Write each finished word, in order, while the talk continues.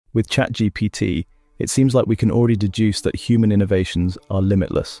With ChatGPT, it seems like we can already deduce that human innovations are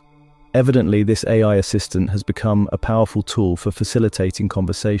limitless. Evidently, this AI assistant has become a powerful tool for facilitating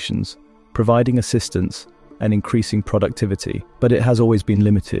conversations, providing assistance, and increasing productivity. But it has always been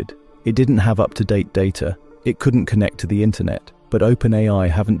limited. It didn't have up-to-date data. It couldn't connect to the internet. But OpenAI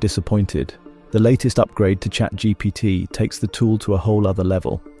haven't disappointed. The latest upgrade to ChatGPT takes the tool to a whole other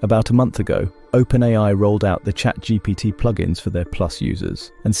level. About a month ago, OpenAI rolled out the ChatGPT plugins for their Plus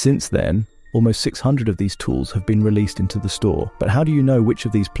users. And since then, almost 600 of these tools have been released into the store. But how do you know which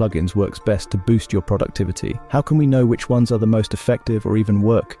of these plugins works best to boost your productivity? How can we know which ones are the most effective or even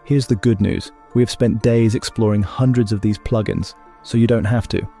work? Here's the good news. We have spent days exploring hundreds of these plugins, so you don't have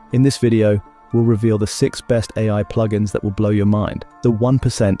to. In this video, we'll reveal the 6 best AI plugins that will blow your mind. The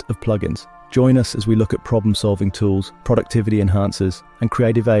 1% of plugins. Join us as we look at problem-solving tools, productivity enhancers, and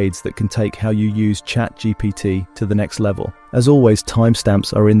creative aids that can take how you use ChatGPT to the next level. As always,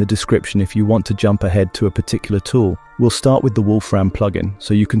 timestamps are in the description if you want to jump ahead to a particular tool. We'll start with the Wolfram plugin,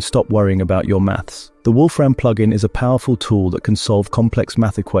 so you can stop worrying about your maths. The Wolfram plugin is a powerful tool that can solve complex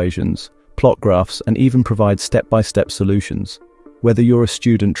math equations, plot graphs, and even provide step-by-step solutions. Whether you're a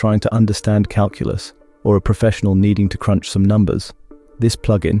student trying to understand calculus or a professional needing to crunch some numbers, this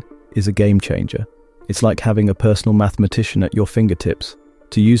plugin is a game changer. It's like having a personal mathematician at your fingertips.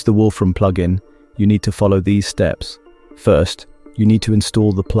 To use the Wolfram plugin, you need to follow these steps. First, you need to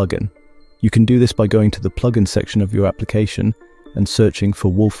install the plugin. You can do this by going to the plugin section of your application and searching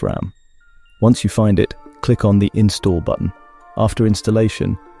for Wolfram. Once you find it, click on the Install button. After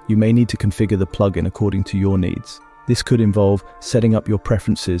installation, you may need to configure the plugin according to your needs. This could involve setting up your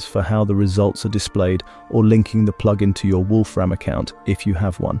preferences for how the results are displayed or linking the plugin to your Wolfram account if you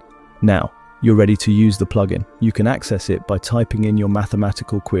have one. Now, you're ready to use the plugin. You can access it by typing in your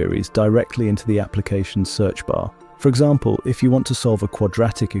mathematical queries directly into the application's search bar. For example, if you want to solve a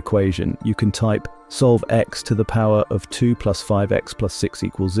quadratic equation, you can type solve x to the power of 2 plus 5x plus 6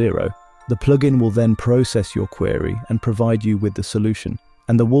 equals 0. The plugin will then process your query and provide you with the solution.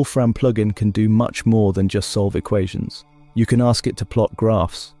 And the Wolfram plugin can do much more than just solve equations. You can ask it to plot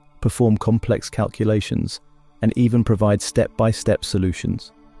graphs, perform complex calculations, and even provide step-by-step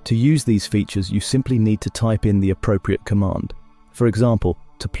solutions. To use these features, you simply need to type in the appropriate command. For example,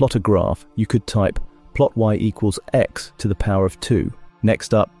 to plot a graph, you could type plot y equals x to the power of 2.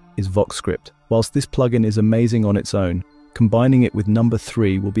 Next up is VoxScript. Whilst this plugin is amazing on its own, combining it with number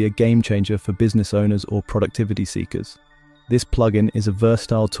 3 will be a game changer for business owners or productivity seekers. This plugin is a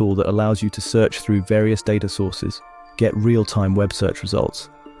versatile tool that allows you to search through various data sources, get real-time web search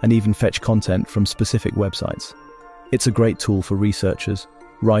results, and even fetch content from specific websites. It's a great tool for researchers,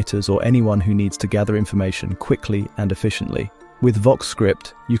 writers, or anyone who needs to gather information quickly and efficiently. With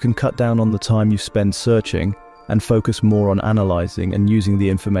VoxScript, you can cut down on the time you spend searching and focus more on analyzing and using the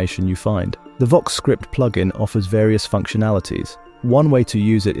information you find. The VoxScript plugin offers various functionalities. One way to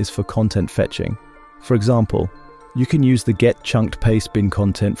use it is for content fetching. For example, you can use the getChunkedPasteBin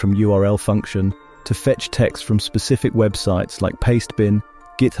content from URL function to fetch text from specific websites like Pastebin,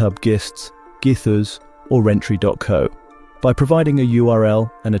 GitHub Gists, Githers, or Rentry.co. By providing a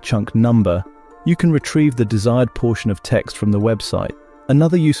URL and a chunk number, you can retrieve the desired portion of text from the website.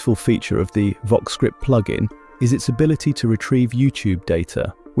 Another useful feature of the VoxScript plugin is its ability to retrieve YouTube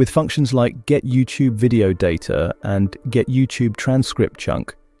data. With functions like Get YouTube Video Data and Get YouTube Transcript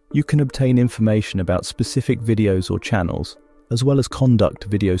Chunk, you can obtain information about specific videos or channels, as well as conduct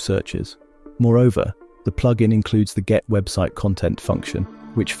video searches. Moreover, the plugin includes the Get Website Content function,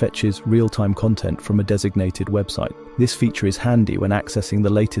 which fetches real-time content from a designated website. This feature is handy when accessing the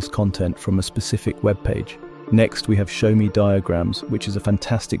latest content from a specific web page. Next, we have ShowMeDiagrams, which is a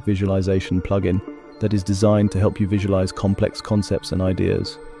fantastic visualization plugin that is designed to help you visualize complex concepts and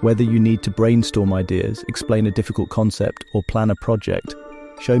ideas. Whether you need to brainstorm ideas, explain a difficult concept, or plan a project,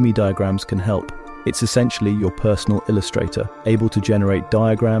 ShowMeDiagrams can help. It's essentially your personal illustrator, able to generate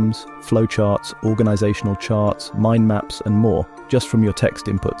diagrams, flowcharts, organizational charts, mind maps, and more, just from your text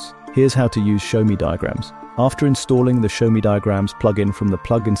inputs. Here's how to use ShowMeDiagrams. After installing the ShowMeDiagrams plugin from the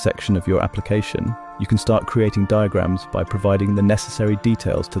plugin section of your application, you can start creating diagrams by providing the necessary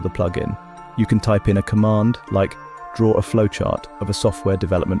details to the plugin. You can type in a command like draw a flowchart of a software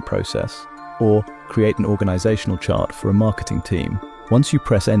development process, or create an organizational chart for a marketing team. Once you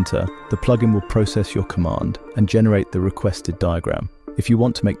press enter, the plugin will process your command and generate the requested diagram. If you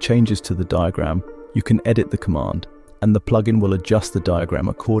want to make changes to the diagram, you can edit the command, and the plugin will adjust the diagram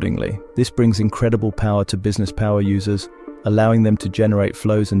accordingly. This brings incredible power to business power users, allowing them to generate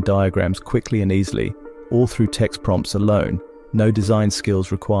flows and diagrams quickly and easily, all through text prompts alone, no design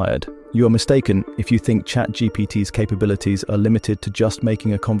skills required. You are mistaken if you think ChatGPT's capabilities are limited to just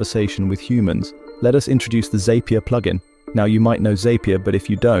making a conversation with humans. Let us introduce the Zapier plugin. Now, you might know Zapier, but if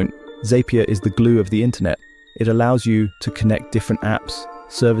you don't, Zapier is the glue of the internet. It allows you to connect different apps,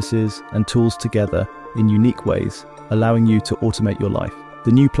 services, and tools together in unique ways, allowing you to automate your life.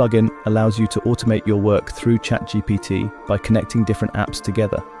 The new plugin allows you to automate your work through ChatGPT by connecting different apps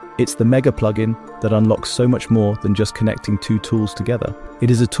together. It's the mega plugin that unlocks so much more than just connecting two tools together. It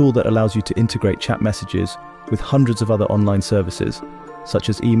is a tool that allows you to integrate chat messages with hundreds of other online services, such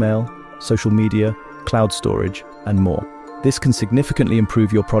as email, social media, cloud storage, and more. This can significantly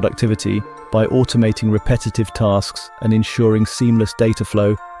improve your productivity by automating repetitive tasks and ensuring seamless data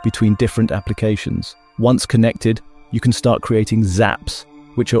flow between different applications. Once connected, you can start creating zaps,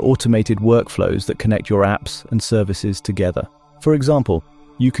 which are automated workflows that connect your apps and services together. For example,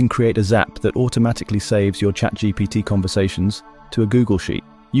 you can create a zap that automatically saves your ChatGPT conversations to a Google Sheet.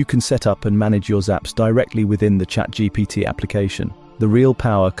 You can set up and manage your zaps directly within the ChatGPT application. The real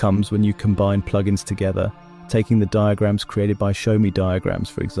power comes when you combine plugins together, taking the diagrams created by ShowMeDiagrams,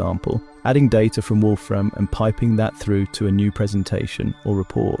 for example, adding data from Wolfram and piping that through to a new presentation or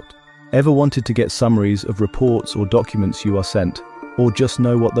report. Ever wanted to get summaries of reports or documents you are sent, or just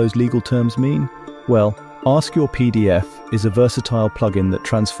know what those legal terms mean? Well, AskYourPDF is a versatile plugin that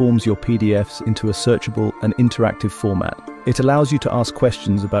transforms your PDFs into a searchable and interactive format. It allows you to ask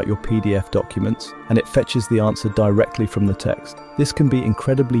questions about your PDF documents, and it fetches the answer directly from the text. This can be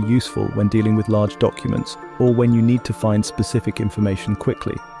incredibly useful when dealing with large documents or when you need to find specific information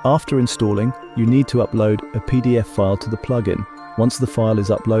quickly. After installing, you need to upload a PDF file to the plugin. Once the file is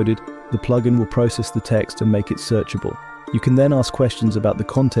uploaded, the plugin will process the text and make it searchable. You can then ask questions about the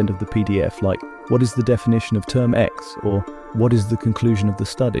content of the PDF, like, what is the definition of term X, or what is the conclusion of the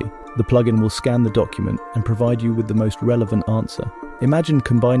study? The plugin will scan the document and provide you with the most relevant answer. Imagine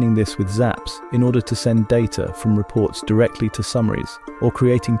combining this with zaps in order to send data from reports directly to summaries, or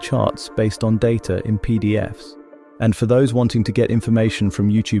creating charts based on data in PDFs. And for those wanting to get information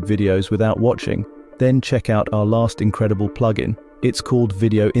from YouTube videos without watching, then check out our last incredible plugin. It's called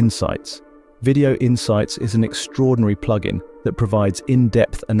Video Insights. Video Insights is an extraordinary plugin that provides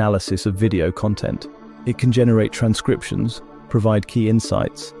in-depth analysis of video content. It can generate transcriptions, provide key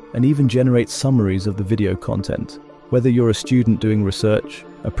insights, and even generate summaries of the video content. Whether you're a student doing research,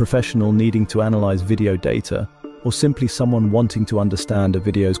 a professional needing to analyze video data, or simply someone wanting to understand a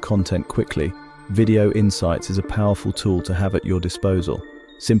video's content quickly, Video Insights is a powerful tool to have at your disposal.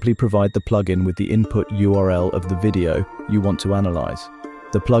 Simply provide the plugin with the input URL of the video you want to analyze.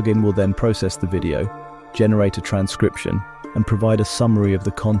 The plugin will then process the video, generate a transcription, and provide a summary of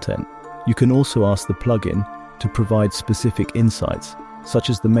the content. You can also ask the plugin to provide specific insights, such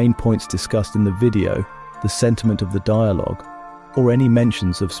as the main points discussed in the video, the sentiment of the dialogue, or any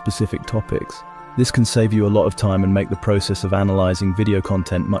mentions of specific topics. This can save you a lot of time and make the process of analyzing video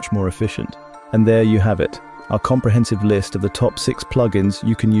content much more efficient. And there you have it, our comprehensive list of the top 6 plugins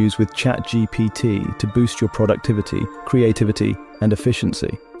you can use with ChatGPT to boost your productivity, creativity, and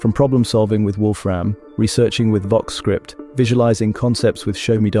efficiency. From problem solving with Wolfram, researching with VoxScript, visualizing concepts with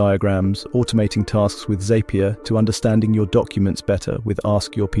ShowMeDiagrams, automating tasks with Zapier, to understanding your documents better with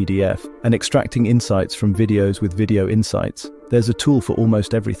AskYourPDF, and extracting insights from videos with Video Insights. There's a tool for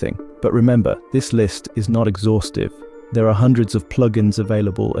almost everything. But remember, this list is not exhaustive. There are hundreds of plugins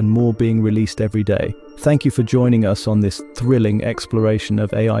available and more being released every day. Thank you for joining us on this thrilling exploration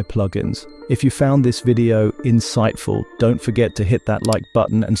of AI plugins. If you found this video insightful, don't forget to hit that like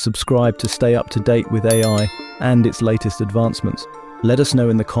button and subscribe to stay up to date with AI and its latest advancements. Let us know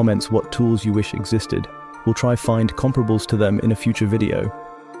in the comments what tools you wish existed. We'll try find comparables to them in a future video.